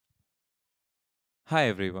Hi,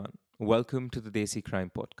 everyone. Welcome to the Desi Crime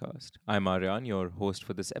Podcast. I'm Aryan, your host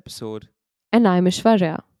for this episode. And I'm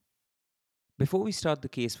Ishwarya. Before we start the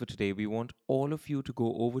case for today, we want all of you to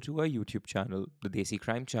go over to our YouTube channel, the Desi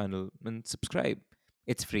Crime channel, and subscribe.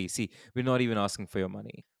 It's free. See, we're not even asking for your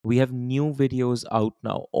money. We have new videos out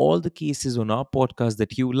now. All the cases on our podcast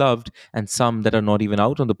that you loved, and some that are not even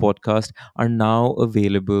out on the podcast, are now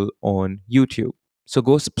available on YouTube. So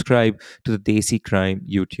go subscribe to the Desi Crime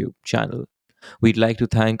YouTube channel. We'd like to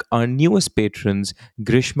thank our newest patrons,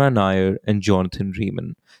 Grishma Nair and Jonathan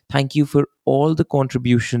Riemann. Thank you for all the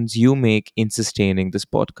contributions you make in sustaining this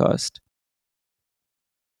podcast.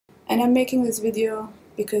 And I'm making this video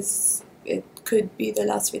because it could be the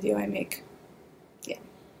last video I make. Yeah.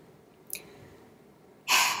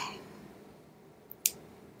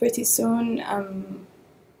 Pretty soon I'm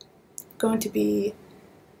going to be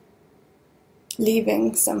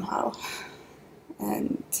leaving somehow.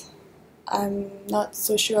 And I'm not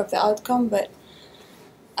so sure of the outcome, but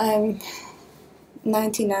I'm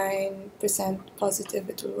 99% positive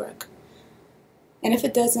it will work. And if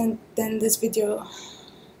it doesn't, then this video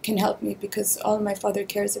can help me because all my father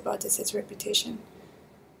cares about is his reputation.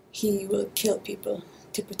 He will kill people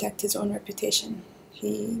to protect his own reputation.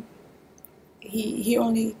 He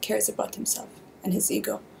only cares about himself and his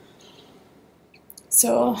ego.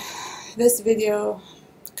 So this video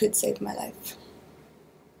could save my life.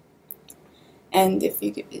 And if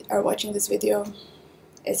you are watching this video,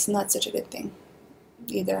 it's not such a good thing.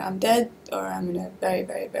 Either I'm dead or I'm in a very,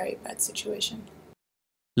 very, very bad situation.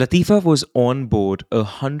 Latifa was on board a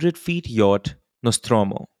 100-feet yacht,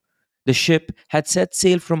 Nostromo. The ship had set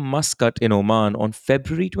sail from Muscat in Oman on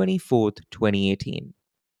February 24th, 2018.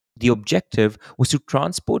 The objective was to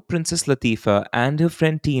transport Princess Latifa and her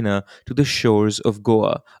friend Tina to the shores of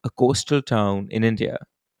Goa, a coastal town in India.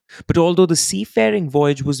 But although the seafaring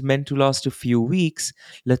voyage was meant to last a few weeks,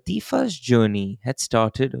 Latifa's journey had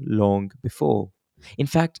started long before. In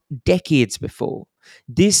fact, decades before.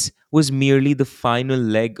 This was merely the final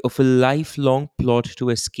leg of a lifelong plot to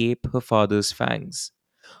escape her father's fangs.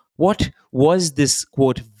 What was this,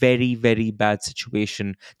 quote, very, very bad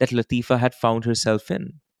situation that Latifa had found herself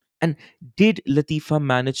in? And did Latifa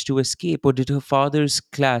manage to escape, or did her father's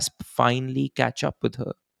clasp finally catch up with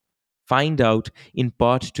her? Find out in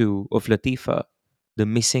part 2 of Latifa, the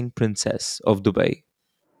missing princess of Dubai.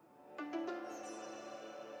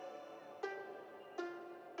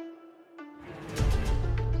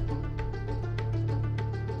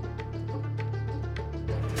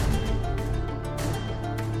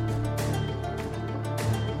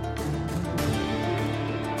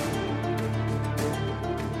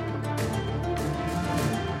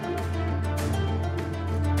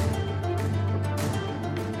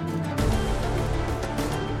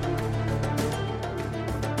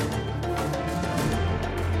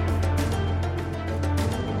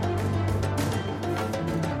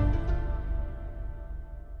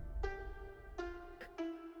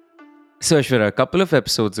 So, Ashwara, a couple of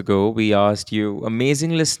episodes ago, we asked you,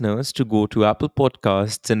 amazing listeners, to go to Apple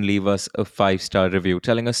Podcasts and leave us a 5-star review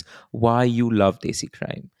telling us why you love Desi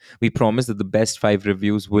Crime. We promise that the best 5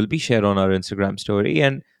 reviews will be shared on our Instagram story,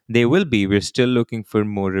 and they will be. We're still looking for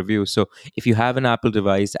more reviews. So, if you have an Apple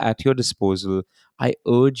device at your disposal, I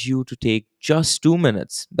urge you to take just 2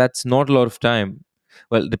 minutes. That's not a lot of time.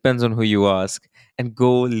 Well, it depends on who you ask, and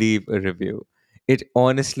go leave a review. It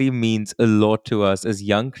honestly means a lot to us as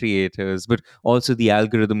young creators, but also the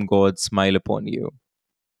algorithm gods smile upon you.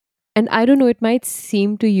 And I don't know, it might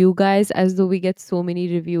seem to you guys as though we get so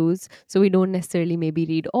many reviews, so we don't necessarily maybe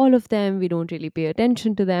read all of them, we don't really pay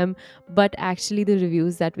attention to them, but actually, the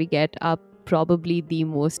reviews that we get are probably the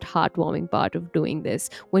most heartwarming part of doing this.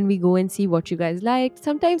 When we go and see what you guys liked,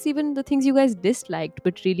 sometimes even the things you guys disliked,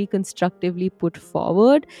 but really constructively put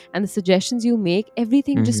forward, and the suggestions you make,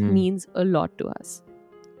 everything just Mhm. means a lot to us.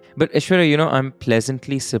 But Ashwara, I'm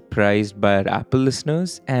pleasantly surprised by our Apple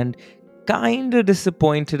listeners and kind of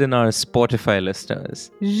disappointed in our Spotify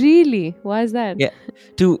listeners. Really? Why is that? Yeah.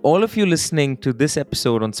 To all of you listening to this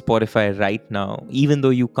episode on Spotify right now, even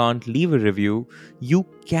though you can't leave a review, you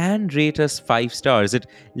can rate us 5 stars. It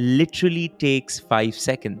literally takes 5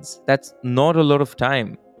 seconds. That's not a lot of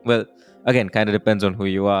time. Well, again, kind of depends on who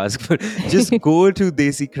you ask, but just go to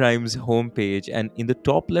Desi Crime's homepage, and in the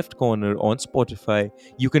top left corner on Spotify,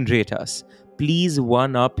 you can rate us. Please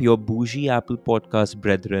one up your bougie Apple Podcast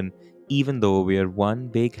brethren, even though we are one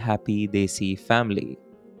big happy Desi family.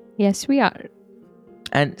 Yes, we are.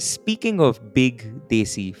 And speaking of big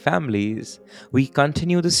Desi families, we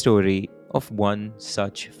continue the story of one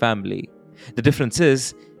such family. The difference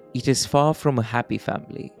is, it is far from a happy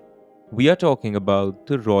family. We are talking about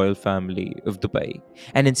the royal family of Dubai,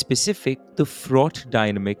 and in specific, the fraught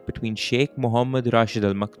dynamic between Sheikh Mohammed Rashid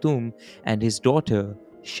Al Maktoum and his daughter,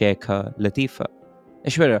 Sheikha Latifa.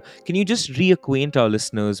 Ashwara, can you just reacquaint our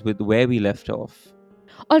listeners with where we left off?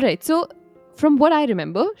 All right, so from what I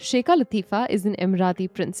remember, Sheikha Latifa is an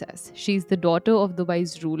Emirati princess. She's the daughter of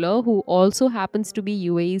Dubai's ruler, who also happens to be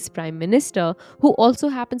UAE's prime minister, who also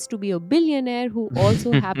happens to be a billionaire, who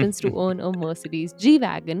also happens to own a Mercedes G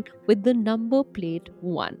Wagon with the number plate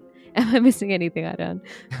 1. Am I missing anything, Aryan?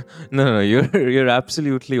 No, you're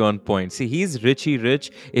absolutely on point. See, he's Richie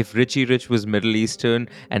Rich if Richie Rich was Middle Eastern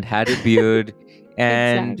and had a beard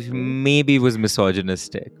and Exactly. maybe was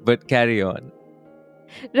misogynistic. But carry on.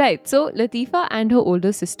 Right, so Latifa and her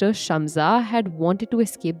older sister Shamza had wanted to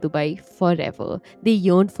escape Dubai forever. They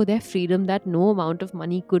yearned for their freedom that no amount of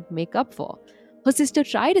money could make up for. Her sister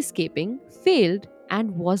tried escaping, failed,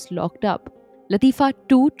 and was locked up. Latifa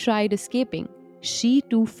too tried escaping. She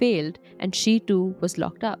too failed, and she too was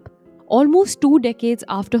locked up. Almost 2 decades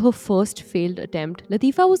after her first failed attempt,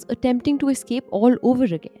 Latifa was attempting to escape all over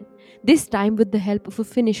again, this time with the help of a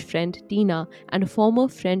Finnish friend, Tina, and a former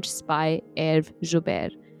French spy, Hervé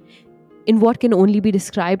Joubert. In what can only be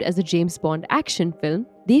described as a James Bond action film,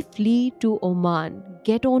 they flee to Oman,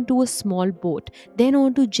 get onto a small boat, then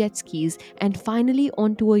onto jet skis, and finally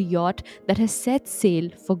onto a yacht that has set sail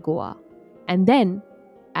for Goa. And then,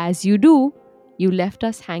 as you do, you left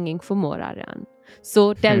us hanging for more, Aryan.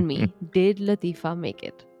 So tell me, did Latifa make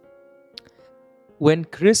it? When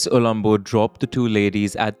Chris Olombo dropped the two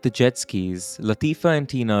ladies at the jet skis, Latifa and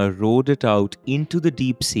Tina rowed it out into the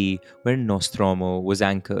deep sea where Nostromo was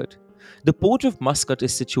anchored. The port of Muscat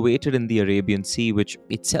is situated in the Arabian Sea, which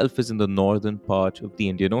itself is in the northern part of the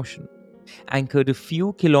Indian Ocean. Anchored a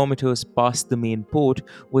few kilometers past the main port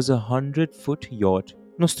was a 100-foot yacht,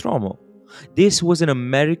 Nostromo. This was an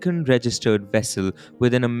American registered vessel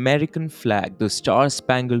with an American flag, the Star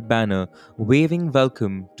Spangled Banner, waving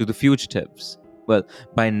welcome to the fugitives. Well,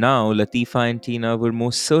 by now, Latifa and Tina were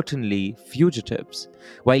most certainly fugitives.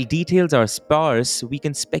 While details are sparse, we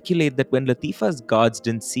can speculate that when Latifa's guards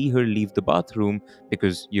didn't see her leave the bathroom,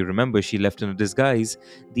 because you remember she left in a disguise,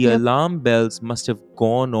 the Yep. alarm bells must have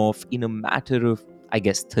gone off in a matter of, I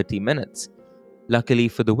guess, 30 minutes. Luckily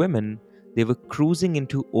for the women, they were cruising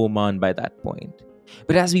into Oman by that point.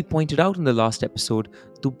 But as we pointed out in the last episode,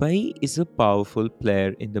 Dubai is a powerful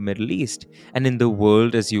player in the Middle East and in the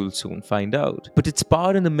world, as you'll soon find out. But its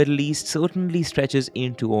power in the Middle East certainly stretches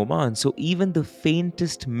into Oman, so even the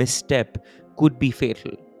faintest misstep could be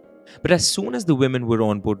fatal. But as soon as the women were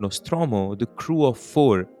on board Nostromo, the crew of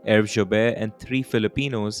four, Hervé Jobert and three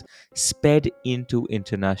Filipinos, sped into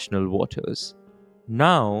international waters.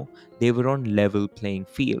 Now they were on level playing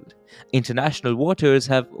field. International waters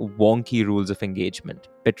have wonky rules of engagement,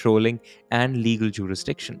 patrolling, and legal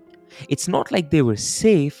jurisdiction. It's not like they were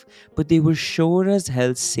safe, but they were sure as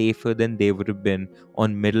hell safer than they would have been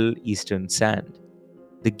on Middle Eastern sand.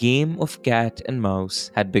 The game of cat and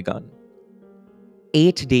mouse had begun.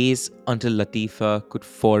 8 days until Latifa could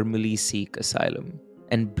formally seek asylum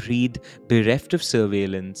and breathe bereft of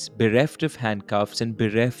surveillance, bereft of handcuffs, and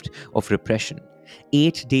bereft of repression.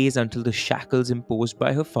 8 days until the shackles imposed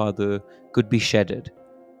by her father could be shedded.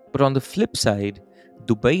 But on the flip side,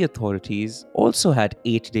 Dubai authorities also had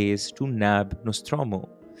 8 days to nab Nostromo.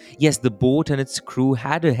 Yes, the boat and its crew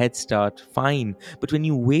had a head start, fine, but when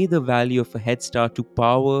you weigh the value of a head start to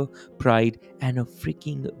power, pride, and a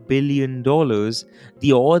freaking $1 billion,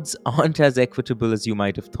 the odds aren't as equitable as you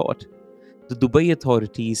might have thought. The Dubai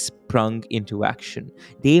authorities sprung into action.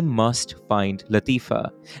 They must find Latifa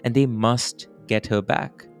and they must get her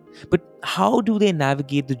back. But how do they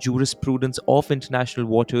navigate the jurisprudence of international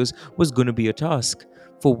waters was going to be a task,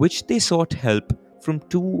 for which they sought help from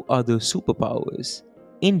two other superpowers,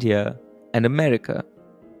 India and America.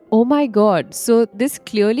 Oh my god. So this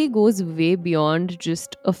clearly goes way beyond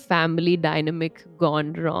just a family dynamic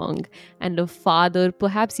gone wrong and a father,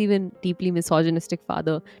 perhaps even deeply misogynistic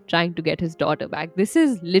father, trying to get his daughter back. This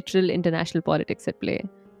is literal international politics at play.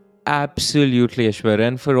 Absolutely, Ashwar.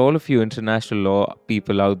 And for all of you international law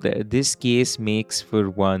people out there, this case makes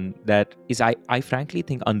for one that is, I frankly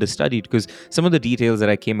think, understudied because some of the details that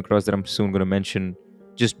I came across that I'm soon going to mention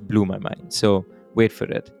just blew my mind. So wait for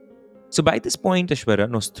it. So by this point, Ashwara,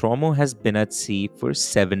 Nostromo has been at sea for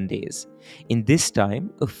 7 days. In this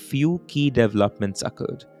time, a few key developments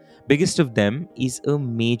occurred. Biggest of them is a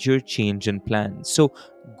major change in plans. So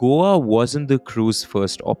Goa wasn't the crew's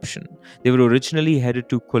first option. They were originally headed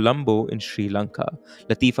to Colombo in Sri Lanka.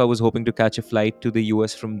 Latifa was hoping to catch a flight to the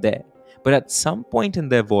US from there. But at some point in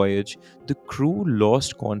their voyage, the crew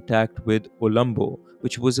lost contact with Colombo,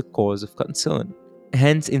 which was a cause of concern.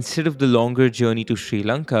 Hence, instead of the longer journey to Sri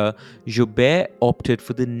Lanka, Joubert opted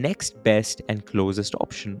for the next best and closest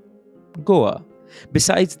option, Goa.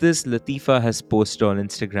 Besides this, Latifa has posted on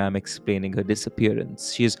Instagram explaining her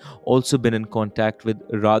disappearance. She has also been in contact with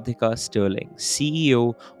Radhika Sterling,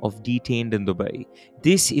 CEO of Detained in Dubai.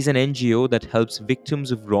 This is an NGO that helps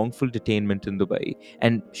victims of wrongful detainment in Dubai,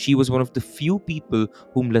 and she was one of the few people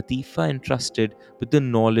whom Latifa entrusted with the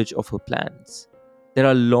knowledge of her plans. There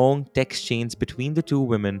are long text chains between the two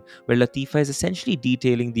women where Latifa is essentially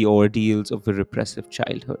detailing the ordeals of a repressive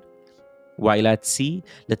childhood. While at sea,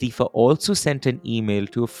 Latifa also sent an email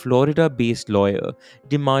to a Florida based lawyer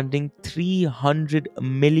demanding $300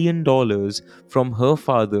 million from her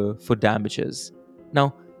father for damages.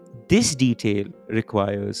 Now, this detail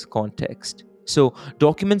requires context. So,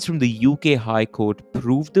 documents from the UK High Court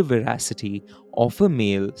prove the veracity of a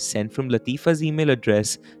mail sent from Latifa's email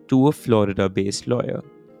address to a Florida based lawyer.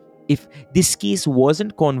 If this case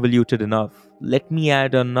wasn't convoluted enough, let me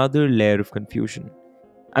add another layer of confusion.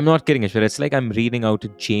 I'm not kidding, Ashwara. It's like I'm reading out a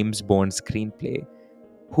James Bond screenplay.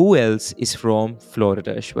 Who else is from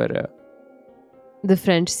Florida, Ashwara? The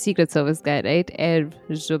French Secret Service guy, right?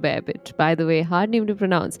 Hervé Joubert. Which, by the way, hard name to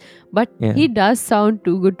pronounce. But Yeah. he does sound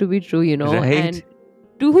too good to be true, Right? and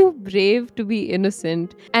too brave to be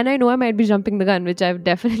innocent. And I know I might be jumping the gun, which I've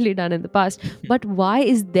definitely done in the past. But why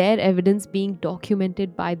is there evidence being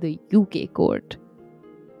documented by the UK court?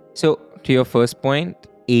 So, to your first point,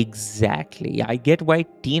 exactly. I get why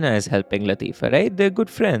Tina is helping Latifa, right? They're good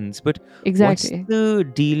friends. But what's Exactly. the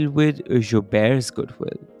deal with Joubert's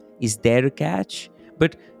goodwill? Is there a catch?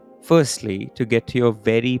 But firstly, to get to your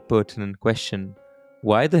very pertinent question,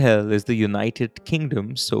 why the hell is the United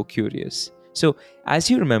Kingdom so curious? So, as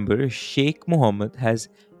you remember, Sheikh Mohammed has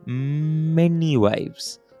many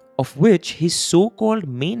wives, of which his so called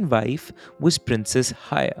main wife was Princess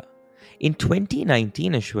Haya. In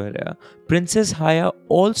 2019, Ashwarya, Princess Haya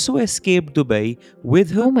also escaped Dubai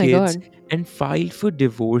with her Oh my kids god. and filed for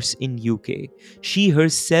divorce in UK. She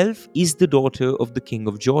herself is the daughter of the King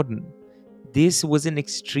of Jordan. This was an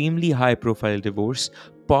extremely high profile divorce,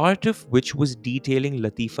 part of which was detailing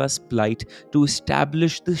Latifa's plight to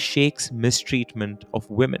establish the Sheikh's mistreatment of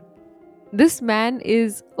women. This man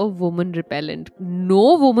is a woman repellent.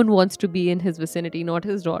 No woman wants to be in his vicinity, not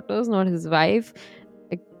his daughters, not his wife.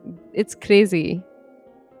 Like, it's crazy.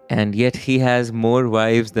 And yet he has more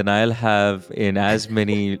wives than I'll have in as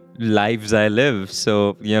many lives I live.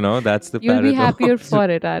 So, that's the You'll be happier paradox. for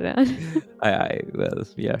it, Aryan. Well,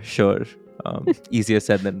 yeah, sure. Easier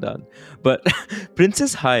said than done. But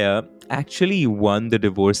Princess Haya actually won the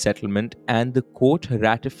divorce settlement, and the court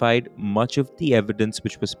ratified much of the evidence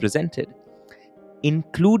which was presented.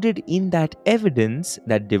 Included in that evidence,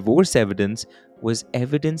 that divorce evidence, was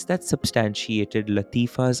evidence that substantiated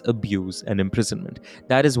Latifa's abuse and imprisonment.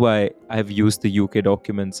 That is why I've used the UK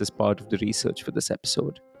documents as part of the research for this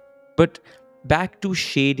episode. But back to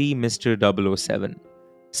shady Mr. 007.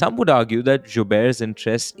 Some would argue that Joubert's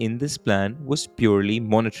interest in this plan was purely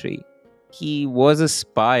monetary. He was a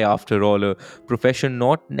spy, after all, a profession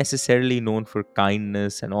not necessarily known for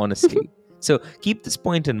kindness and honesty. So keep this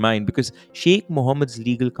point in mind because Sheikh Mohammed's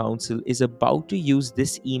legal counsel is about to use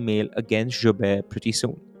this email against Joubert pretty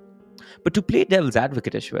soon. But to play devil's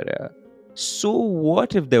advocate, Ashwarya, so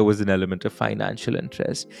what if there was an element of financial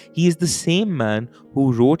interest? He is the same man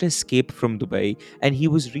who wrote Escape from Dubai, and he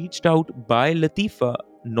was reached out by Latifa,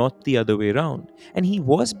 not the other way around. And he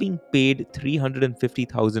was being paid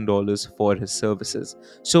 $350,000 for his services.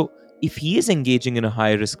 So if he is engaging in a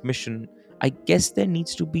high risk mission, I guess there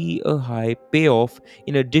needs to be a high payoff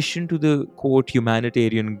in addition to the quote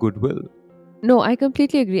humanitarian goodwill. No, I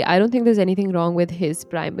completely agree. I don't think there's anything wrong with his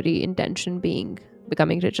primary intention being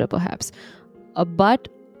becoming richer, perhaps. But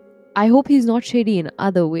I hope he's not shady in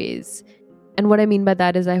other ways. And what I mean by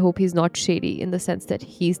that is, I hope he's not shady in the sense that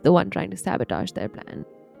he's the one trying to sabotage their plan.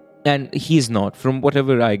 And he's not, from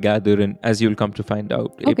whatever I gather, and as you'll come to find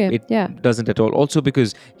out, it, Okay, it yeah, doesn't at all. Also,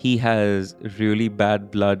 because he has really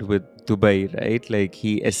bad blood with Dubai, right? Like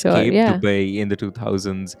he sure, escaped yeah. Dubai in the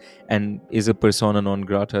 2000s and is a persona non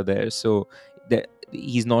grata there. So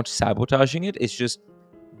he's not sabotaging it. It's just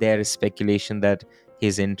there is speculation that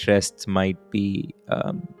his interests might be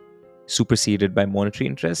superseded by monetary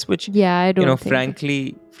interests, which, Yeah, I don't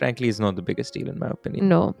think. frankly, is not the biggest deal in my opinion.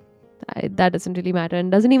 No, that doesn't really matter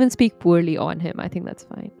and doesn't even speak poorly on him. I think that's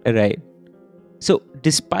fine. Right. So,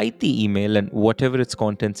 despite the email and whatever its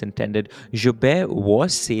contents intended, Joubert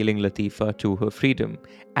was sailing Latifa to her freedom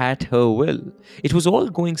at her will. It was all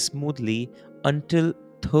going smoothly until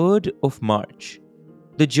 3rd of March.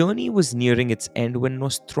 The journey was nearing its end when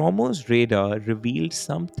Nostromo's radar revealed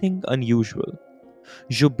something unusual.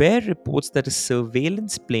 Joubert reports that a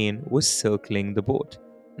surveillance plane was circling the boat.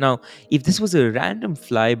 Now, if this was a random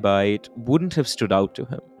flyby, it wouldn't have stood out to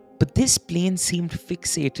him. But this plane seemed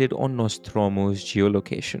fixated on Nostromo's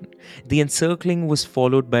geolocation. The encircling was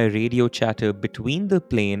followed by radio chatter between the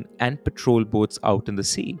plane and patrol boats out in the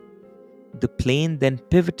sea. The plane then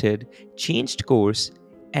pivoted, changed course,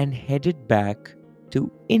 and headed back to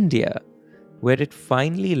India, where it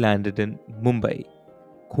finally landed in Mumbai.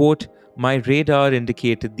 Quote, my radar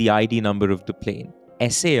indicated the ID number of the plane,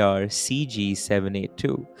 SAR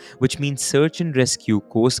CG782, which means Search and Rescue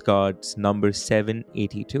Coast Guard's number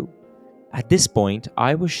 782. At this point,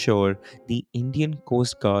 I was sure the Indian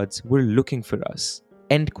Coast Guards were looking for us.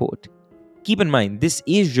 End quote. Keep in mind, this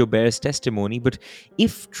is Joubert's testimony, but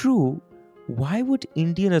if true, why would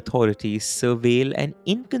Indian authorities surveil an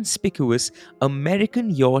inconspicuous American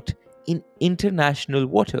yacht in international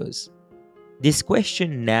waters? This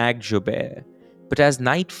question nagged Joubert, but as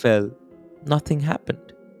night fell, nothing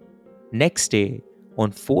happened. Next day,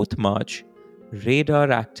 on 4th March,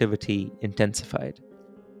 radar activity intensified.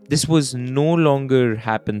 This was no longer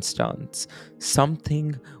happenstance.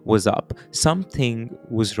 Something was up, something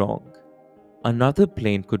was wrong. Another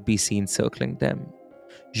plane could be seen circling them.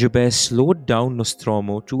 Joubert slowed down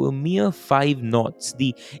Nostromo to a mere 5 knots,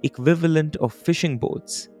 the equivalent of fishing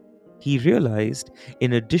boats. He realized,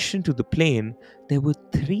 in addition to the plane, there were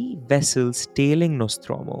 3 vessels tailing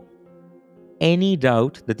Nostromo. Any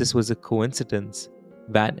doubt that this was a coincidence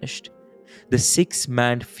vanished. The 6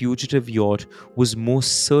 manned fugitive yacht was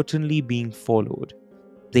most certainly being followed.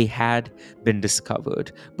 They had been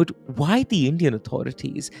discovered, but why the Indian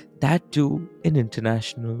authorities, that too in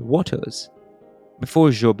international waters?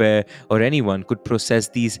 Before Joubert or anyone could process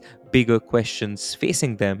these bigger questions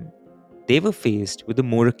facing them, they were faced with a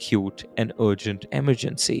more acute and urgent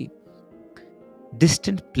emergency.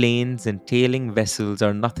 Distant planes and tailing vessels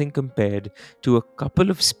are nothing compared to a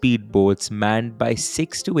couple of speedboats manned by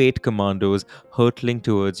 6 to 8 commandos hurtling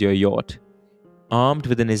towards your yacht. Armed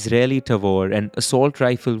with an Israeli Tavor and assault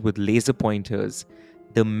rifle with laser pointers,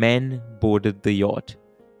 the men boarded the yacht.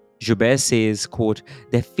 Joubert says, quote,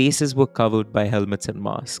 their faces were covered by helmets and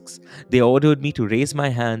masks. They ordered me to raise my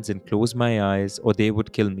hands and close my eyes or they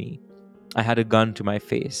would kill me. I had a gun to my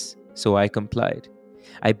face, so I complied.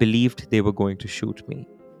 I believed they were going to shoot me.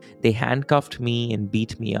 They handcuffed me and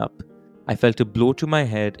beat me up. I felt a blow to my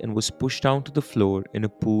head and was pushed down to the floor in a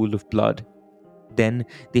pool of blood. Then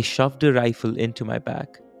they shoved a rifle into my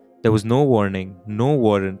back. There was no warning, no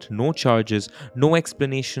warrant, no charges, no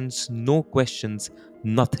explanations, no questions,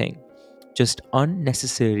 nothing. Just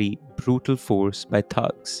unnecessary, brutal force by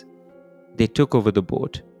thugs. They took over the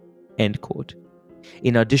boat. End quote.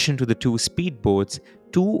 In addition to the 2 speedboats,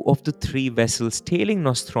 2 of the 3 vessels tailing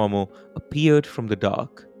Nostromo appeared from the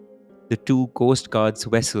dark. The 2 Coast Guard's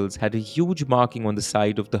vessels had a huge marking on the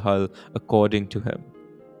side of the hull, according to him.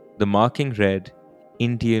 The marking read,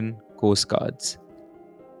 Indian Coast Guards.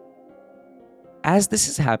 As this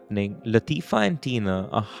is happening, Latifa and Tina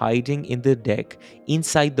are hiding in the deck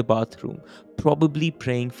inside the bathroom, probably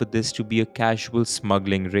praying for this to be a casual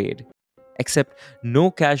smuggling raid. Except no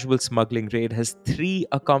casual smuggling raid has 3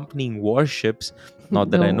 accompanying warships, not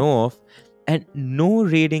that I No. know of, and no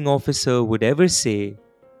raiding officer would ever say,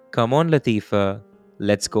 come on, Latifa,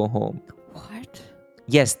 let's go home. What?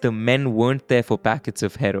 Yes, the men weren't there for packets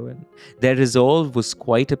of heroin. Their resolve was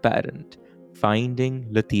quite apparent, finding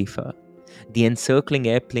Latifa. The encircling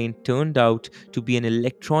airplane turned out to be an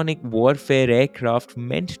electronic warfare aircraft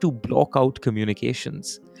meant to block out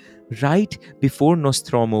communications. Right before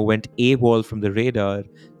Nostromo went AWOL from the radar,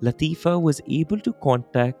 Latifa was able to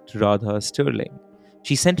contact Radha Sterling.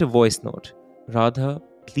 She sent a voice note. Radha,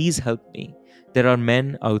 please help me. There are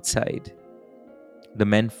men outside. The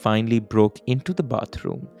men finally broke into the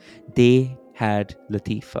bathroom. They had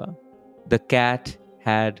Latifa. The cat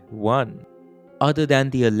had won. Other than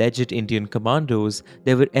the alleged Indian commandos,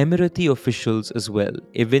 there were Emirati officials as well,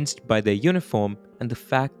 evinced by their uniform and the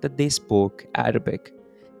fact that they spoke Arabic.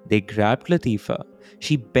 They grabbed Latifa.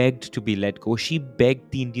 She begged to be let go. She begged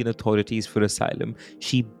the Indian authorities for asylum.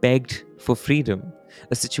 She begged for freedom,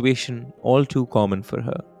 a situation all too common for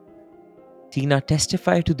her. Tina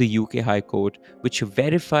testified to the UK High Court, which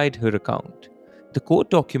verified her account. The court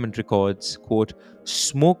document records, quote,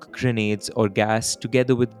 smoke grenades or gas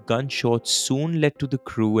together with gunshots soon led to the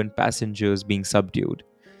crew and passengers being subdued.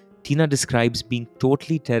 Tina describes being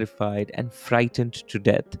totally terrified and frightened to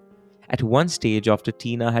death. At one stage, after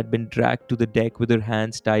Tina had been dragged to the deck with her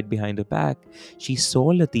hands tied behind her back, she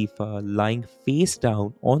saw Latifa lying face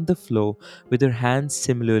down on the floor with her hands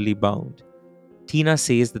similarly bound. Tina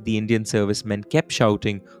says that the Indian servicemen kept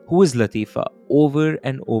shouting, "Who is Latifa?" over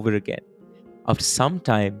and over again. After some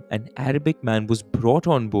time, an Arabic man was brought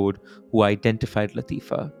on board who identified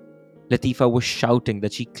Latifa. Latifa was shouting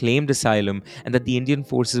that she claimed asylum and that the Indian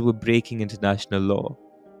forces were breaking international law.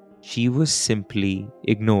 She was simply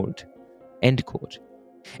ignored. End quote.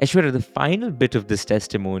 Aishwarya, the final bit of this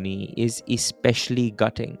testimony is especially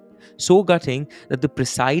gutting. So gutting that the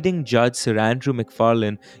presiding judge, Sir Andrew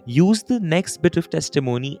McFarlane, used the next bit of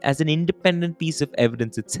testimony as an independent piece of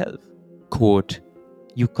evidence itself. Quote,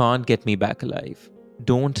 "You can't get me back alive.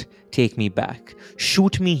 Don't take me back.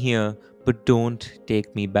 Shoot me here, but don't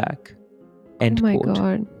take me back." Oh End my quote.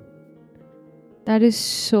 god. That is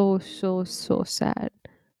so, so, so sad.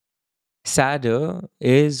 Sadder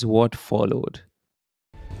is what followed.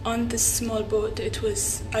 On this small boat, it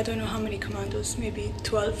was, I don't know how many commandos, maybe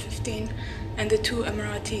 12, 15, and the two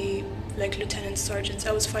Emirati, like lieutenant sergeants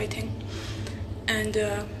I was fighting. And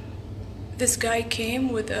this guy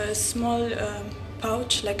came with a small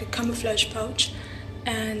pouch, like a camouflage pouch,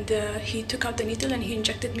 and he took out the needle and he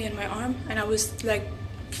injected me in my arm, and I was like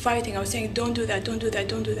fighting. I was saying, "Don't do that, don't do that,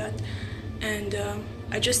 don't do that." And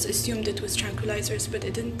I just assumed it was tranquilizers, but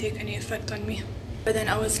it didn't take any effect on me. But then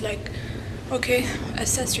I was like, okay,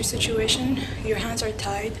 assess your situation. Your hands are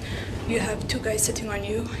tied. You have two guys sitting on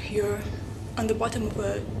you. You're on the bottom of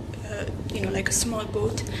a, like a small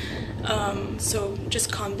boat. So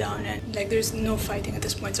just calm down. And like, there's no fighting at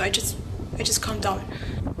this point. So I just calmed down.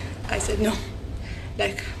 I said no.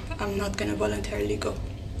 Like, I'm not gonna voluntarily go.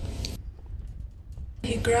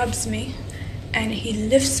 He grabs me, and he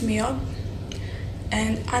lifts me up,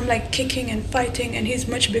 and I'm like kicking and fighting, and he's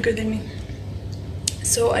much bigger than me.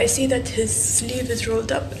 So I see that his sleeve is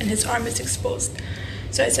rolled up and his arm is exposed.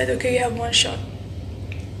 So I said, okay, you have one shot.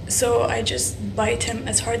 So I just bite him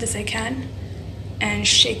as hard as I can and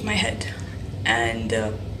shake my head. And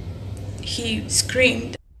he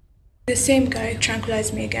screamed. The same guy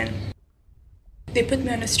tranquilized me again. They put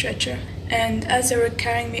me on a stretcher, and as they were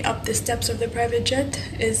carrying me up the steps of the private jet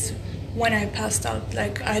is when I passed out.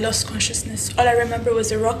 Like, I lost consciousness. All I remember was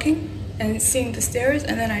the rocking and seeing the stairs,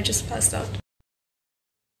 and then I just passed out.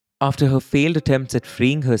 After her failed attempts at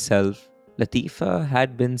freeing herself, Latifa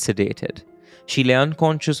had been sedated. She lay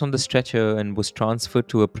unconscious on the stretcher and was transferred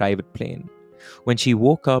to a private plane. When she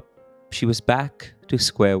woke up, she was back to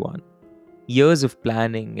square one. Years of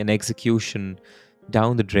planning and execution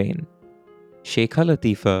down the drain. Sheikha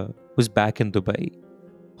Latifa was back in Dubai,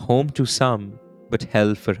 home to some, but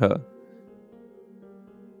hell for her.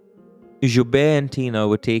 Jubair and Tina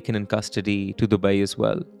were taken in custody to Dubai as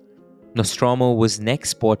well. Nostromo was next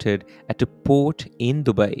spotted at a port in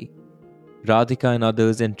Dubai. Radhika and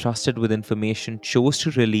others entrusted with information chose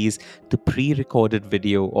to release the pre-recorded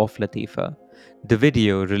video of Latifa. The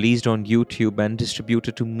video, released on YouTube and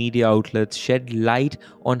distributed to media outlets, shed light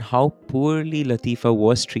on how poorly Latifa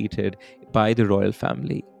was treated by the royal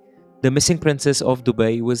family. The missing princess of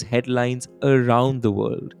Dubai was headlines around the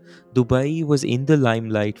world. Dubai was in the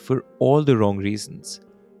limelight for all the wrong reasons.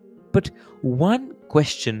 But one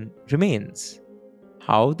question remains.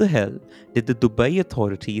 How the hell did the Dubai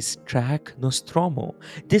authorities track Nostromo?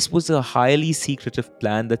 This was a highly secretive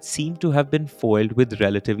plan that seemed to have been foiled with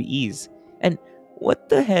relative ease. And what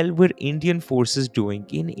the hell were Indian forces doing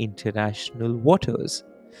in international waters?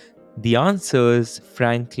 The answers,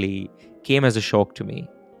 frankly, came as a shock to me.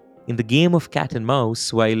 In the game of cat and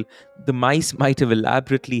mouse, while the mice might have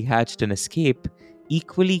elaborately hatched an escape,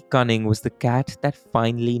 equally cunning was the cat that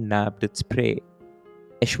finally nabbed its prey.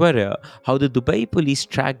 Aishwarya, how the Dubai police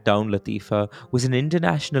tracked down Latifa was an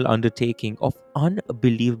international undertaking of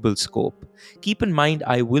unbelievable scope. Keep in mind,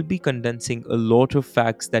 I will be condensing a lot of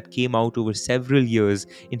facts that came out over several years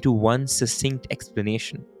into one succinct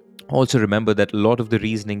explanation. Also, remember that a lot of the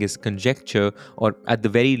reasoning is conjecture or, at the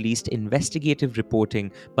very least, investigative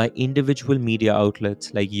reporting by individual media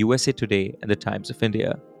outlets like USA Today and the Times of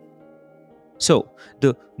India. So,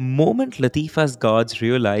 the moment Latifa's guards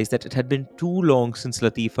realized that it had been too long since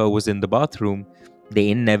Latifa was in the bathroom, they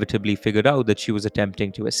inevitably figured out that she was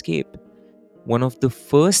attempting to escape. One of the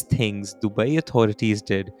first things Dubai authorities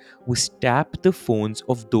did was tap the phones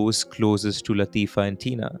of those closest to Latifa and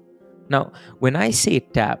Tina. Now, when I say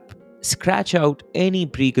tap, scratch out any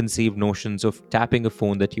preconceived notions of tapping a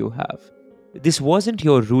phone that you have. This wasn't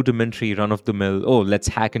your rudimentary run of the mill, oh, let's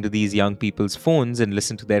hack into these young people's phones and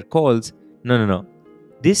listen to their calls. No, no, no.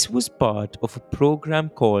 This was part of a program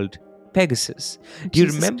called Pegasus. Do you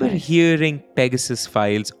Jesus remember Christ. hearing Pegasus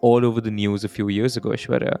files all over the news a few years ago,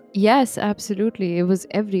 Ashwarya? Yes, absolutely. It was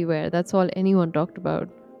everywhere. That's all anyone talked about.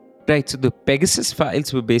 Right, so the Pegasus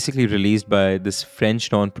files were basically released by this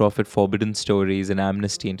French nonprofit Forbidden Stories and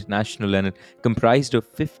Amnesty International, and it comprised of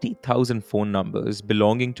 50,000 phone numbers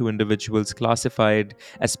belonging to individuals classified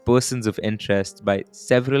as persons of interest by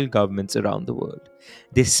several governments around the world.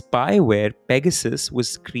 This spyware, Pegasus,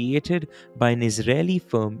 was created by an Israeli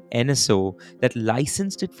firm, NSO, that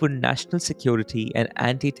licensed it for national security and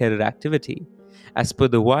anti terror activity. As per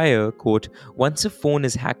The Wire, quote, once a phone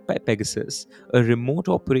is hacked by Pegasus, a remote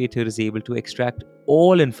operator is able to extract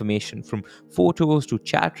all information from photos to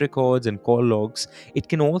chat records and call logs. It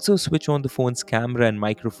can also switch on the phone's camera and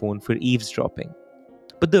microphone for eavesdropping.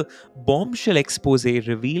 But the bombshell expose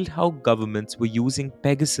revealed how governments were using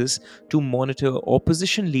Pegasus to monitor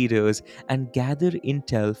opposition leaders and gather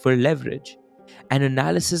intel for leverage. An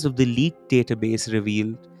analysis of the leaked database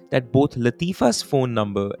revealed that both Latifa's phone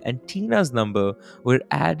number and Tina's number were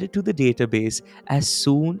added to the database as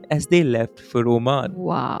soon as they left for Oman.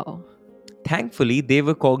 Wow. Thankfully, they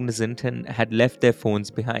were cognizant and had left their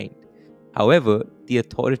phones behind. However, the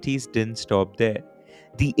authorities didn't stop there.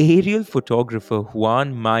 The aerial photographer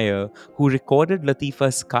Juan Meyer, who recorded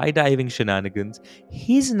Latifa's skydiving shenanigans,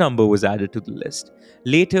 his number was added to the list.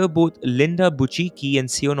 Later, both Linda Buciki and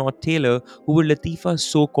Sionot Taylor, who were Latifa's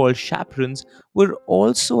so called chaperons, were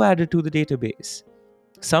also added to the database.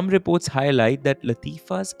 Some reports highlight that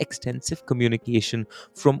Latifa's extensive communication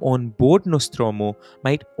from on board Nostromo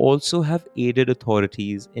might also have aided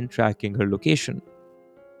authorities in tracking her location.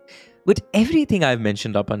 But everything I've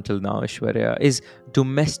mentioned up until now, Ashwarya, is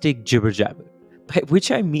domestic jibber jabber. By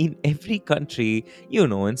which I mean every country,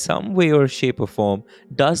 in some way or shape or form,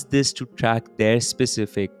 does this to track their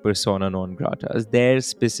specific persona non gratas, their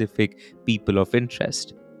specific people of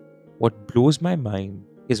interest. What blows my mind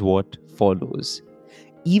is what follows.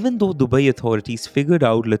 Even though Dubai authorities figured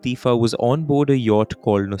out Latifa was on board a yacht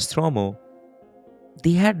called Nostromo,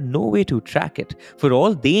 they had no way to track it. For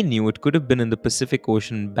all they knew, it could have been in the Pacific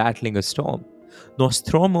Ocean battling a storm.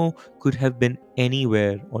 Nostromo could have been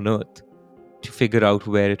anywhere on Earth. To figure out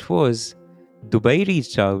where it was, Dubai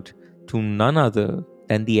reached out to none other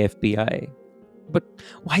than the FBI. But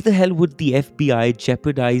why the hell would the FBI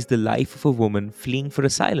jeopardize the life of a woman fleeing for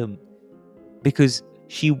asylum? Because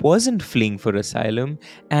she wasn't fleeing for asylum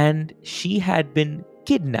and she had been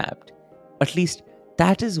kidnapped. At least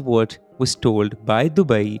that is what was told by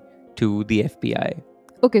Dubai to the FBI.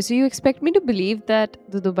 Okay, so you expect me to believe that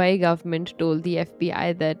the Dubai government told the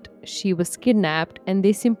FBI that she was kidnapped and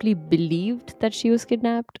they simply believed that she was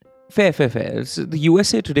kidnapped? Fair, fair, fair. So the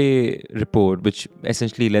USA Today report, which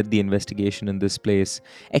essentially led the investigation in this place,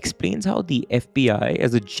 explains how the FBI,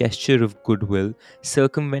 as a gesture of goodwill,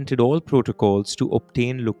 circumvented all protocols to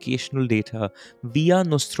obtain locational data via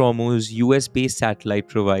Nostromo's US based satellite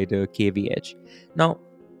provider, KVH. Now,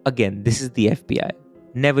 again, this is the FBI.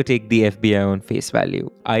 Never take the FBI on face value.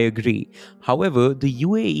 I agree. However, the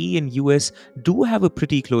UAE and US do have a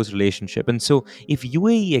pretty close relationship, and so if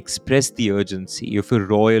UAE expressed the urgency of a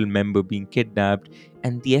royal member being kidnapped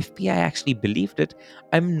and the FBI actually believed it,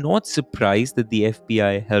 I'm not surprised that the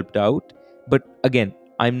FBI helped out. But again,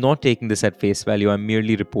 I'm not taking this at face value. I'm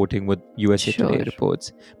merely reporting what USA Today Sure.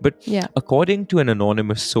 reports. But Yeah. according to an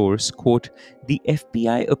anonymous source, quote, the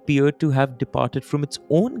FBI appeared to have departed from its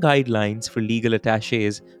own guidelines for legal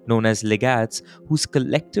attaches known as legats, whose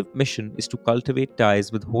collective mission is to cultivate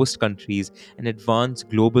ties with host countries and advance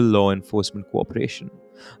global law enforcement cooperation.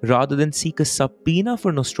 Rather than seek a subpoena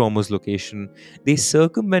for Nostromo's location, they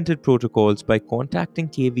circumvented protocols by contacting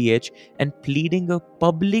KVH and pleading a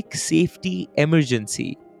public safety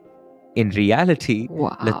emergency. In reality,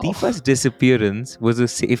 Wow. Latifa's disappearance was a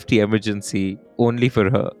safety emergency only for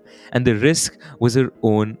her, and the risk was her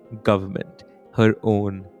own government, her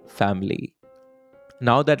own family.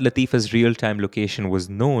 Now that Latifa's real time location was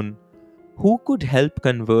known, who could help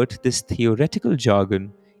convert this theoretical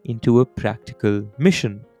jargon into a practical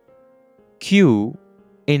mission? Q.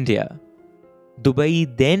 India. Dubai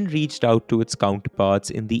then reached out to its counterparts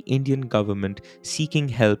in the Indian government seeking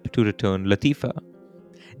help to return Latifa.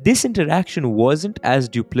 This interaction wasn't as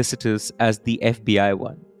duplicitous as the FBI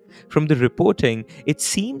one. From the reporting, it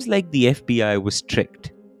seems like the FBI was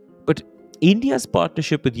strict. But India's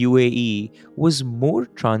partnership with UAE was more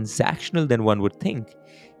transactional than one would think.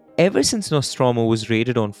 Ever since Nostromo was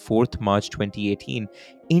raided on 4th March 2018,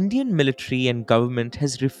 Indian military and government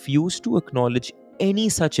has refused to acknowledge any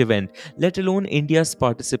such event, let alone India's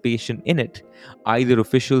participation in it. Either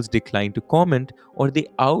officials decline to comment or they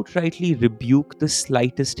outrightly rebuke the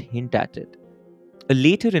slightest hint at it. A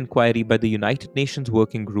later inquiry by the United Nations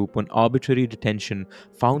Working Group on Arbitrary Detention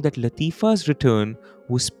found that Latifa's return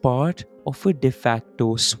was part of a de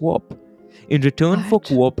facto swap. In return for What?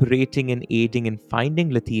 cooperating and aiding in finding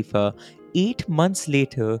Latifa, 8 months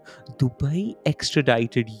later, Dubai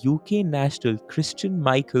extradited UK national Christian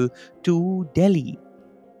Michael to Delhi.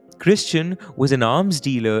 Christian was an arms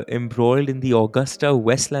dealer embroiled in the Augusta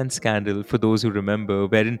Westland scandal, for those who remember,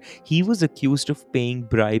 wherein he was accused of paying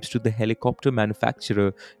bribes to the helicopter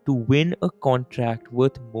manufacturer to win a contract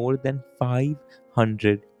worth more than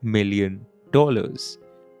 $500 million.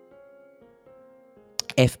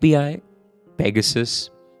 FBI,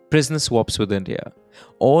 Pegasus, prisoner swaps with India.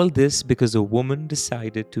 All this because a woman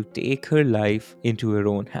decided to take her life into her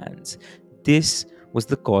own hands. This was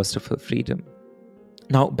the cost of her freedom.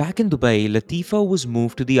 Now, back in Dubai, Latifa was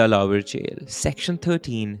moved to the Alawar jail, Section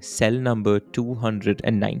 13, cell number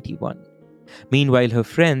 291. Meanwhile, her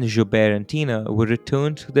friends Joubert and Tina were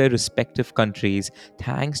returned to their respective countries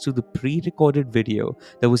thanks to the pre recorded video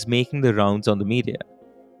that was making the rounds on the media.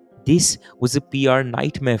 This was a PR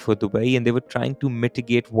nightmare for Dubai, and they were trying to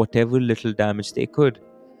mitigate whatever little damage they could.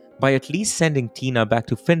 By at least sending Tina back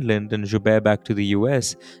to Finland and Joubert back to the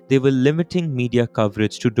US, they were limiting media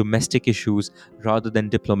coverage to domestic issues rather than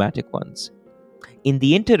diplomatic ones. In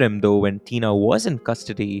the interim, though, when Tina was in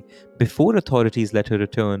custody, before authorities let her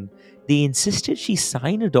return, they insisted she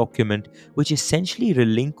sign a document which essentially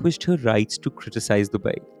relinquished her rights to criticize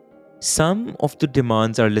Dubai. Some of the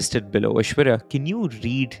demands are listed below. Aishwarya, can you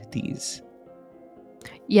read these?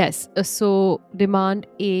 Yes, so demand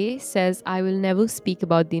A says, I will never speak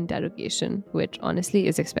about the interrogation, which honestly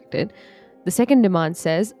is expected. The second demand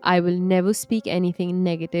says, I will never speak anything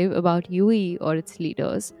negative about UAE or its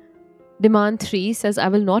leaders. Demand 3 says, I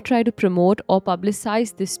will not try to promote or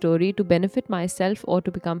publicize this story to benefit myself or to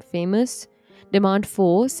become famous. Demand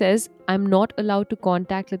 4 says, I'm not allowed to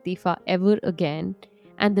contact Latifa ever again.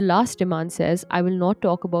 And the last demand says, I will not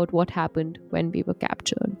talk about what happened when we were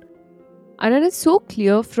captured. And it is so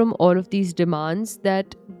clear from all of these demands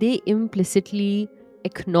that they implicitly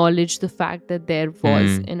acknowledge the fact that there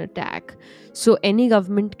was Hmm, an attack. So any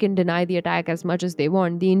government can deny the attack as much as they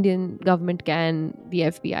want. The Indian government can, the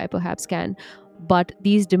FBI perhaps can, but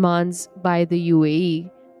these demands by the UAE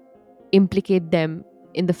implicate them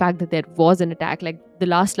in the fact that there was an attack. Like the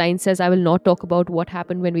last line says, I will not talk about what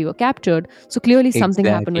happened when we were captured. So clearly something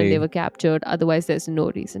happened when they exactly. were captured. Otherwise, there's no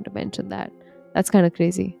reason to mention that. That's kind of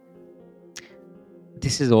crazy.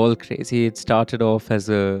 This is all crazy. It started off as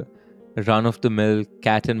a run of the mill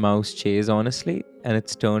cat and mouse chase, honestly, and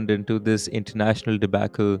it's turned into this international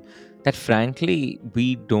debacle that, frankly,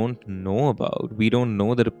 we don't know about. We don't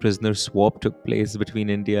know that a prisoner swap took place between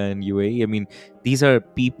India and UAE. I mean, these are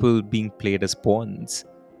people being played as pawns.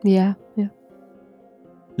 Yeah, yeah.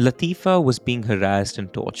 Latifa was being harassed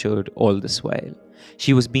and tortured all this while.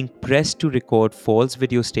 She was being pressed to record false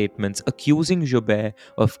video statements accusing Joubert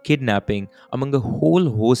of kidnapping, among a whole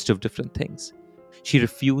host of different things. She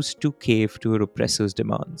refused to cave to her oppressor's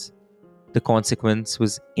demands. The consequence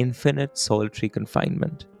was infinite solitary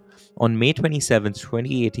confinement. On May 27,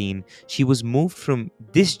 2018, she was moved from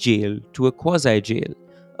this jail to a quasi jail,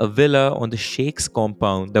 a villa on the Sheikh's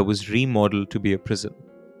compound that was remodeled to be a prison.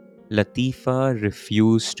 Latifa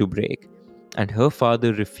refused to break, and her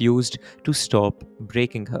father refused to stop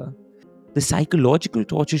breaking her. The psychological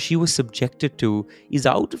torture she was subjected to is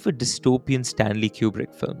out of a dystopian Stanley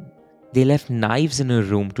Kubrick film. They left knives in her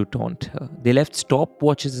room to taunt her. They left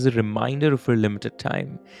stopwatches as a reminder of her limited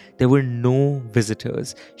time. There were no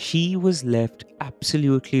visitors. She was left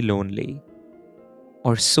absolutely lonely.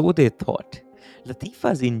 Or so they thought.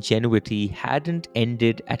 Latifa's ingenuity hadn't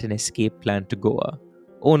ended at an escape plan to Goa.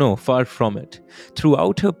 Oh no, far from it.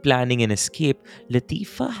 Throughout her planning and escape,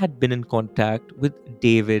 Latifa had been in contact with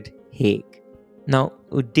David Haig. Now,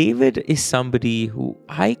 David is somebody who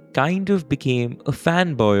I kind of became a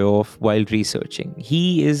fanboy of while researching.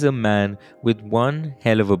 He is a man with one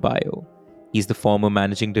hell of a bio. He's the former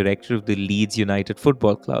managing director of the Leeds United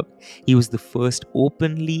Football Club. He was the first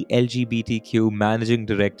openly LGBTQ managing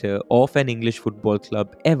director of an English football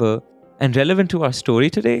club ever. And relevant to our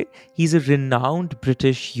story today, he's a renowned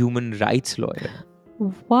British human rights lawyer.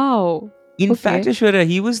 Wow. In fact, Okay. Ashwarya,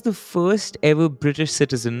 he was the first ever British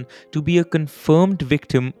citizen to be a confirmed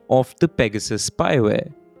victim of the Pegasus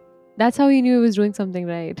spyware. That's how he knew he was doing something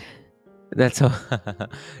right. That's how.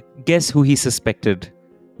 Guess who he suspected?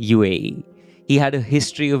 UAE. He had a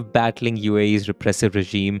history of battling UAE's repressive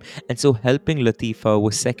regime, and so helping Latifa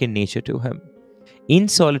was second nature to him. In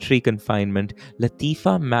solitary confinement,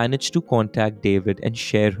 Latifa managed to contact David and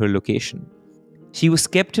share her location. She was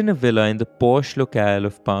kept in a villa in the posh locale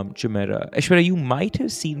of Palm Jumeirah. Aishwarya, you might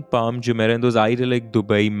have seen Palm Jumeirah in those idyllic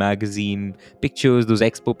Dubai magazine pictures, those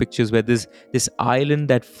expo pictures where there's this island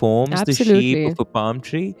that forms the shape of Absolutely. a palm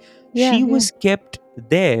tree. Yeah, She yeah. was kept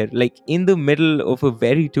there, like in the middle of a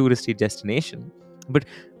very touristy destination. But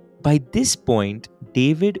by this point,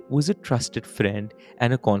 David was a trusted friend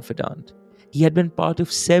and a confidant. He had been part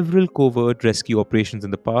of several covert rescue operations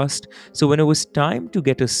in the past, so when it was time to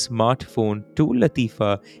get a smartphone to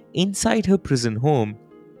Latifa inside her prison home,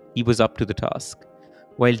 he was up to the task.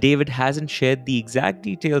 While David hasn't shared the exact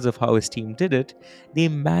details of how his team did it, they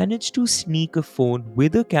managed to sneak a phone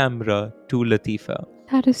with a camera to Latifa.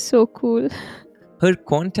 That is so cool. Her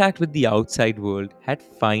contact with the outside world had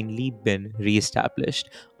finally been re established,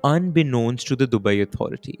 unbeknownst to the Dubai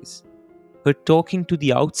authorities. Her talking to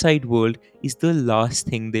the outside world is the last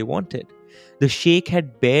thing they wanted. The Sheikh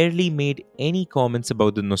had barely made any comments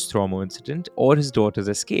about the Nostromo incident or his daughter's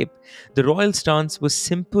escape. The royal stance was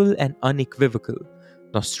simple and unequivocal.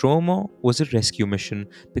 Nostromo was a rescue mission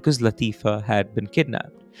because Latifa had been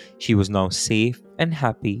kidnapped. She was now safe and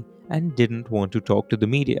happy and didn't want to talk to the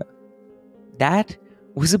media. That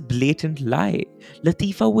was a blatant lie.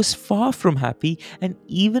 Latifa was far from happy and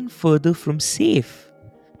even further from safe.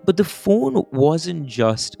 But the phone wasn't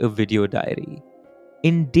just a video diary.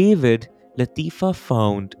 In David, Latifa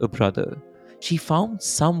found a brother. She found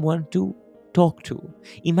someone to talk to.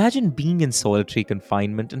 Imagine being in solitary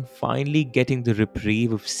confinement and finally getting the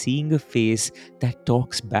reprieve of seeing a face that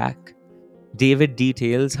talks back. David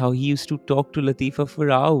details how he used to talk to Latifa for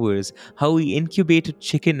hours, how he incubated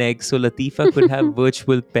chicken eggs so Latifa could have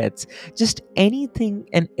virtual pets, just anything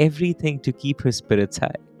and everything to keep her spirits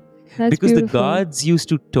high. That's Because the beautiful. guards used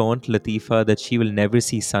to taunt Latifa that she will never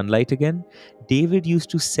see sunlight again, David used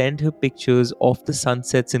to send her pictures of the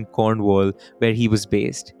sunsets in Cornwall where he was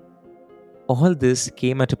based. All this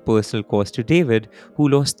came at a personal cost to David, who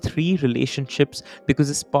lost three relationships because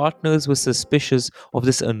his partners were suspicious of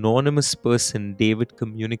this anonymous person David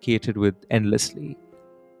communicated with endlessly.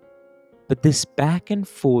 But this back and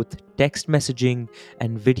forth text messaging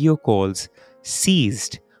and video calls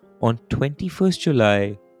ceased on 21st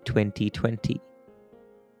July 2020.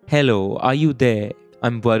 Hello, are you there?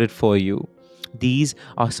 I'm worried for you. These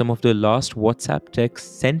are some of the last WhatsApp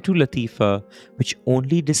texts sent to Latifa, which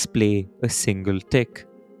only display a single tick.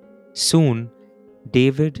 Soon,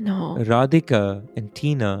 David, No. Radhika, and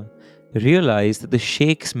Tina realized that the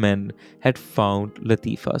Sheikh's men had found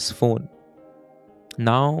Latifa's phone.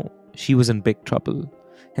 Now she was in big trouble,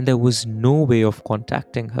 and there was no way of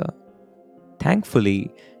contacting her.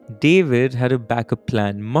 Thankfully, David had a backup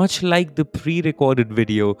plan. Much like the pre recorded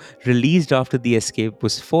video released after the escape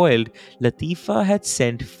was foiled, Latifa had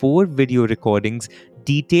sent four video recordings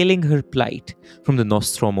detailing her plight, from the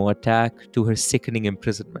Nostromo attack to her sickening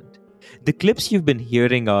imprisonment. The clips you've been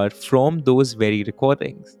hearing are from those very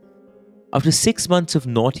recordings. After 6 months of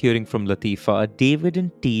not hearing from Latifa, David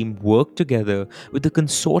and team worked together with a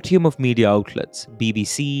consortium of media outlets,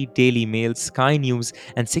 BBC, Daily Mail, Sky News,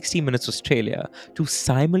 and 60 Minutes Australia, to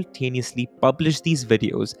simultaneously publish these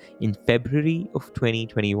videos in February of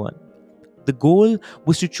 2021. The goal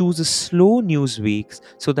was to choose a slow news weeks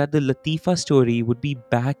so that the Latifa story would be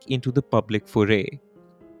back into the public foray.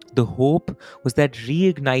 The hope was that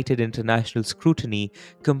reignited international scrutiny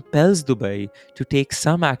compels Dubai to take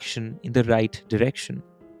some action in the right direction.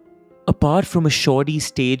 Apart from a shoddy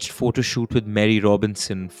staged photo shoot with Mary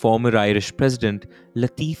Robinson, former Irish president,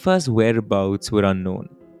 Latifa's whereabouts were unknown.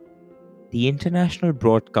 The international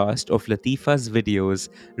broadcast of Latifa's videos,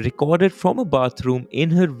 recorded from a bathroom in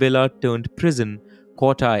her villa turned prison,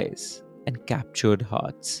 caught eyes and captured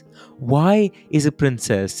hearts. Why is a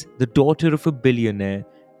princess, the daughter of a billionaire,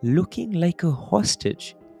 looking like a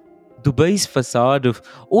hostage? Dubai's facade of,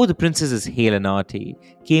 oh, the princess is hale and hearty,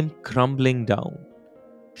 came crumbling down.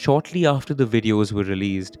 Shortly after the videos were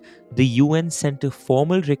released, the UN sent a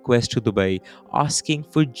formal request to Dubai asking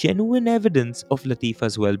for genuine evidence of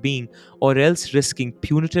Latifa's well being or else risking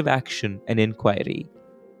punitive action and inquiry.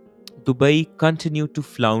 Dubai continued to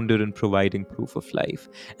flounder in providing proof of life,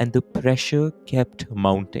 and the pressure kept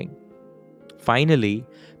mounting. Finally,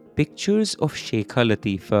 pictures of Sheikha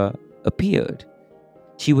Latifa appeared.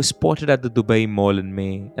 She was spotted at the Dubai Mall in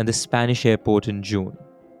May and the Spanish airport in June.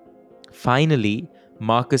 Finally,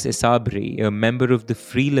 Marcus Esabri, a member of the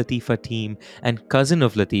Free Latifa team and cousin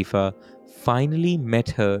of Latifa, finally met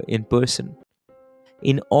her in person.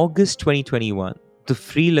 In August 2021, the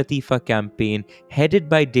Free Latifa campaign, headed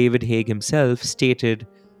by David Haig himself, stated,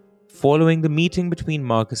 Following the meeting between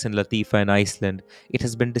Marcus and Latifa in Iceland, it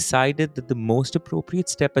has been decided that the most appropriate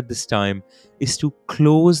step at this time is to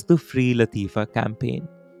close the Free Latifa campaign.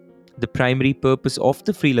 The primary purpose of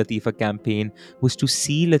the Free Latifa campaign was to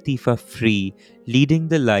see Latifa free, leading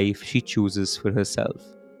the life she chooses for herself.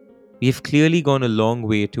 We have clearly gone a long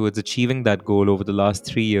way towards achieving that goal over the last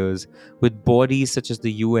 3 years, with bodies such as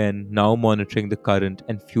the UN now monitoring the current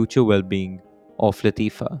and future well being of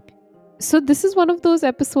Latifa. So this is one of those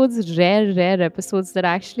episodes, rare episodes that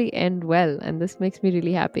actually end well, and this makes me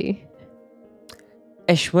really happy.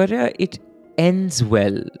 Aishwarya, it ends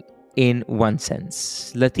well in one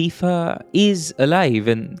sense. Latifa is alive,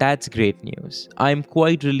 and that's great news. I'm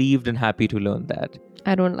quite relieved and happy to learn that.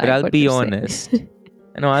 I don't But like I'll what be you're saying. honest.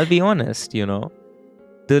 I'll be honest, the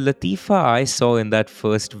Latifa I saw in that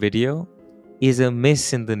first video is a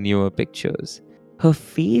miss in the newer pictures. Her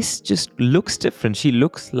face just looks different. She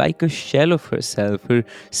looks like a shell of herself. Her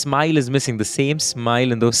smile is missing. The same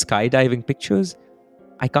smile in those skydiving pictures,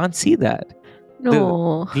 I can't see that. The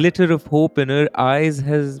No. glitter of hope in her eyes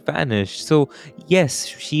has vanished. So, yes,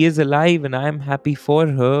 she is alive and I am happy for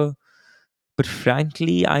her. But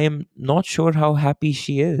frankly, I am not sure how happy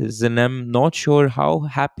she is. And I'm not sure how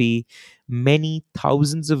happy many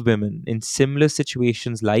thousands of women in similar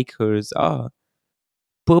situations like hers are.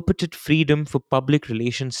 Purported freedom for public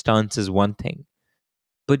relations stance is one thing,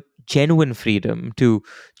 but genuine freedom to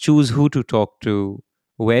choose who to talk to,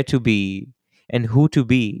 where to be, and who to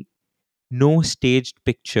be, no staged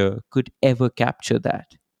picture could ever capture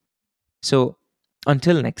that. So,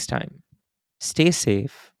 until next time, stay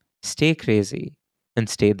safe, stay crazy, and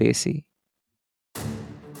stay desi.